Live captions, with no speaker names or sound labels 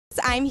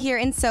I'm here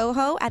in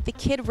SoHo at the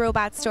Kid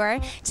Robot store.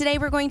 Today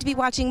we're going to be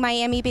watching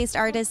Miami-based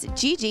artist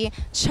Gigi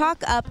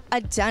chalk up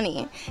a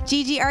dunny.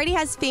 Gigi already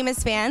has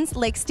famous fans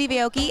like Steve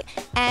Aoki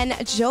and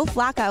Joe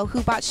Flacco,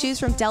 who bought shoes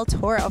from Del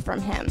Toro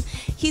from him.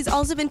 He's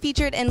also been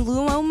featured in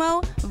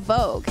Luomo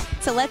Vogue.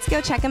 So let's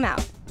go check him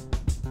out.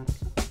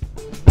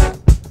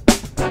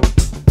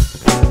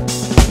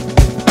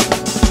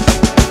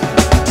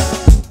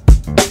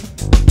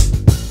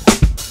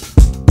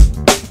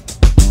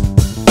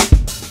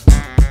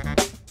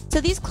 So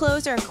these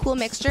clothes are a cool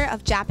mixture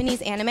of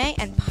Japanese anime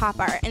and pop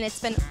art, and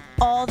it's been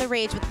all the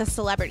rage with the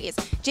celebrities.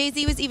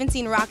 Jay-Z was even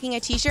seen rocking a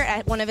t-shirt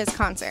at one of his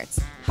concerts.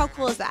 How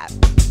cool is that?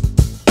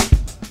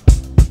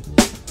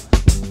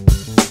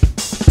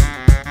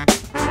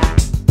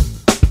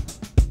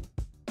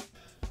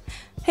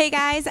 Hey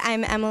guys,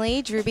 I'm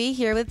Emily Druby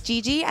here with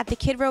Gigi at the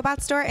Kid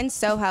Robot store in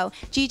SoHo.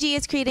 Gigi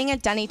is creating a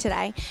dunny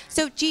today.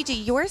 So Gigi,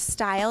 your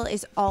style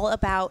is all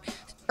about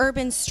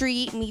urban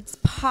street meets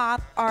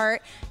pop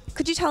art.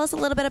 Could you tell us a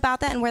little bit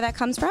about that and where that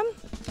comes from?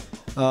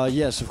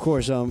 Yes, of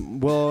course.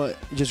 Well,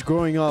 just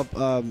growing up,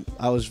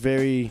 I was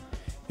very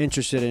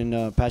interested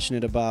and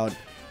passionate about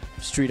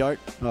street art,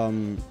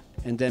 and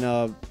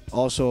then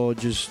also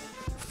just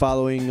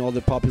following all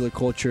the popular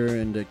culture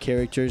and the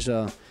characters.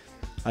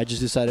 I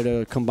just decided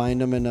to combine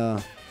them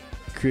and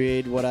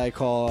create what I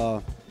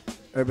call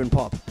urban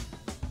pop.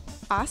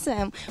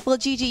 Awesome. Well,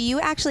 Gigi, you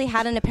actually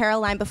had an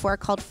apparel line before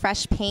called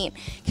Fresh Paint.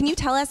 Can you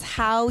tell us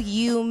how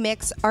you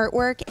mix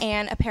artwork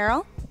and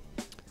apparel?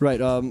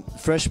 Right.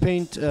 Fresh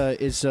Paint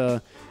is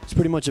it's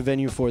pretty much a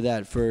venue for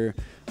that, for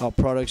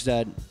products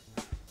that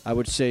I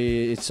would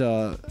say it's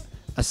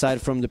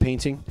aside from the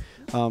painting.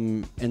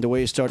 And the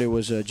way it started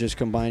was just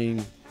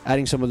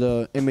adding some of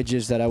the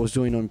images that I was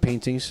doing on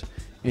paintings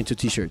into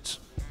t-shirts.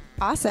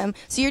 Awesome.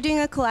 So you're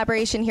doing a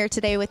collaboration here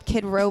today with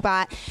Kid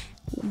Robot.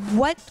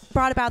 What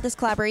brought about this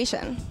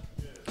collaboration?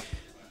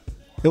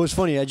 It was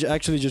funny. I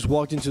actually just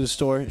walked into the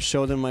store,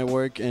 showed them my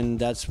work, and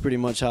that's pretty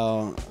much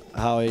how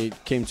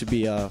it came to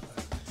be.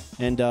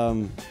 And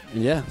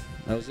yeah,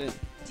 that was it.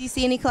 Do you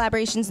see any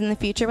collaborations in the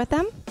future with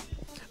them?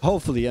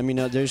 Hopefully. I mean,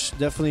 there's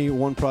definitely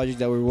one project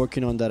that we're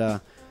working on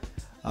that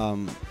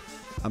I'm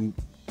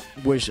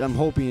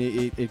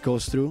hoping it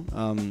goes through.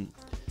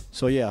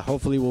 So yeah,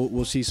 hopefully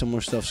we'll see some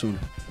more stuff soon.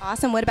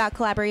 Awesome. What about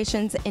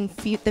collaborations in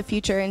the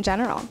future in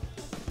general?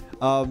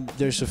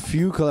 There's a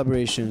few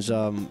collaborations.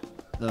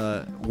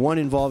 One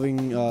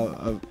involving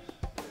a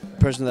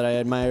person that I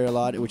admire a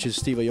lot, which is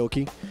Steve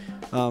Aoki,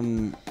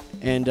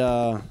 and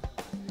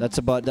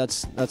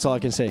that's all I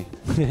can say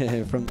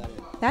from that.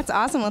 That's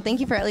awesome. Well, thank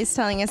you for at least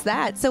telling us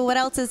that. So, what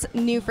else is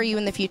new for you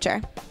in the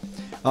future?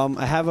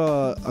 I have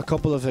a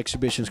couple of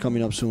exhibitions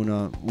coming up soon.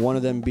 One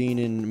of them being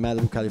in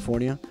Malibu,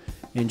 California,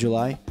 in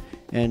July,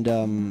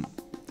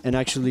 and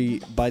actually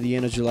by the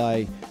end of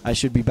July, I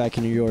should be back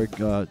in New York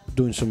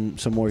doing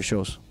some more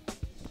shows.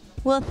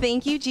 Well,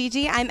 thank you,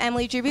 Gigi. I'm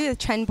Emily Druby with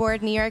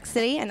TrendBoard New York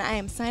City, and I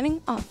am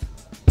signing off.